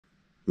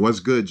What's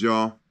good,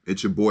 y'all?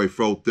 It's your boy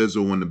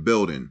Thizzle in the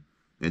building.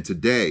 And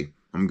today,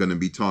 I'm going to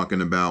be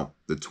talking about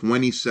the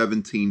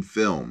 2017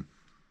 film,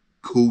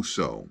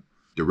 Kuso,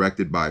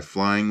 directed by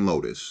Flying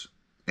Lotus.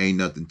 Ain't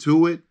nothing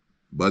to it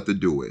but to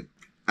do it.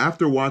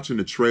 After watching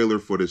the trailer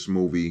for this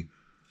movie,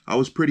 I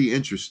was pretty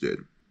interested.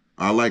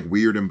 I like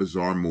weird and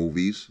bizarre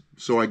movies,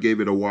 so I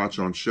gave it a watch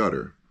on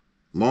Shudder.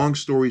 Long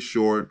story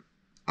short,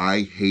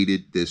 I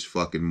hated this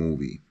fucking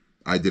movie.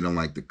 I didn't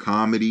like the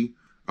comedy.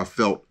 I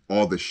felt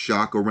all the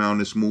shock around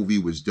this movie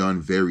was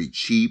done very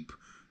cheap,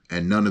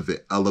 and none of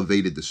it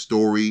elevated the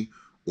story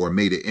or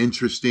made it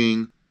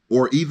interesting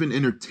or even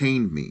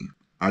entertained me.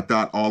 I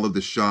thought all of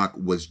the shock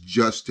was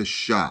just a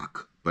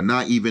shock, but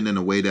not even in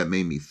a way that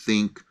made me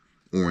think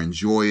or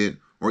enjoy it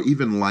or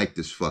even like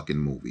this fucking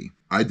movie.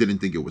 I didn't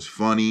think it was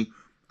funny.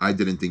 I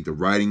didn't think the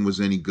writing was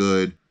any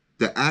good.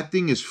 The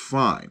acting is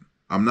fine.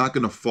 I'm not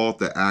going to fault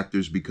the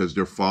actors because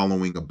they're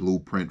following a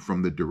blueprint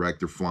from the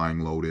director Flying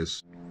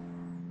Lotus.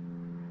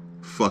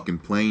 Fucking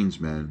planes,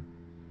 man.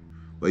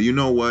 But you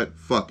know what?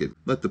 Fuck it.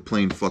 Let the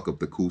plane fuck up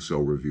the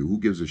Kuso review. Who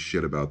gives a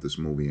shit about this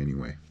movie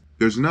anyway?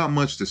 There's not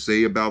much to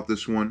say about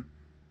this one.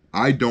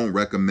 I don't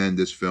recommend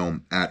this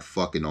film at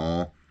fucking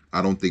all.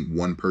 I don't think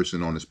one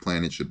person on this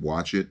planet should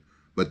watch it.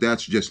 But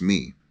that's just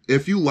me.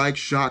 If you like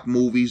shock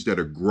movies that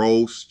are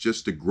gross,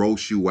 just to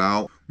gross you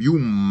out, you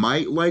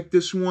might like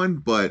this one,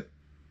 but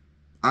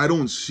I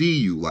don't see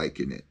you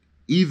liking it,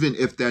 even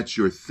if that's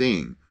your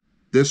thing.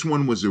 This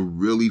one was a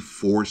really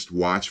forced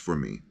watch for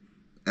me.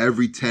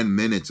 Every 10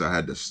 minutes I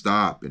had to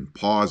stop and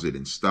pause it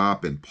and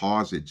stop and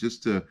pause it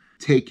just to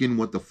take in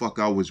what the fuck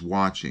I was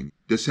watching.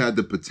 This had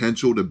the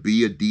potential to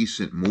be a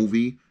decent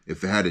movie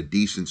if it had a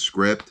decent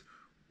script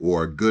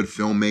or a good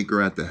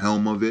filmmaker at the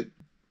helm of it.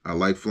 I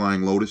like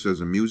Flying Lotus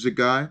as a music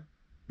guy,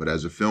 but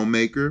as a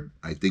filmmaker,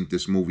 I think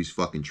this movie's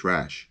fucking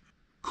trash.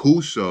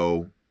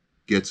 Kuso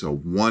gets a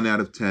 1 out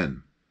of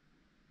 10.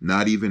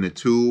 Not even a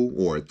 2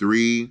 or a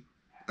 3,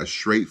 a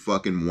straight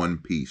fucking 1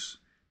 piece.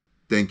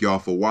 Thank y'all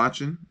for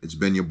watching. It's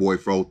been your boy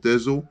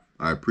Thizzle.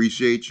 I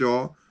appreciate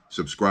y'all.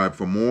 Subscribe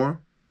for more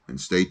and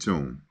stay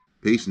tuned.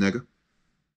 Peace, nigga.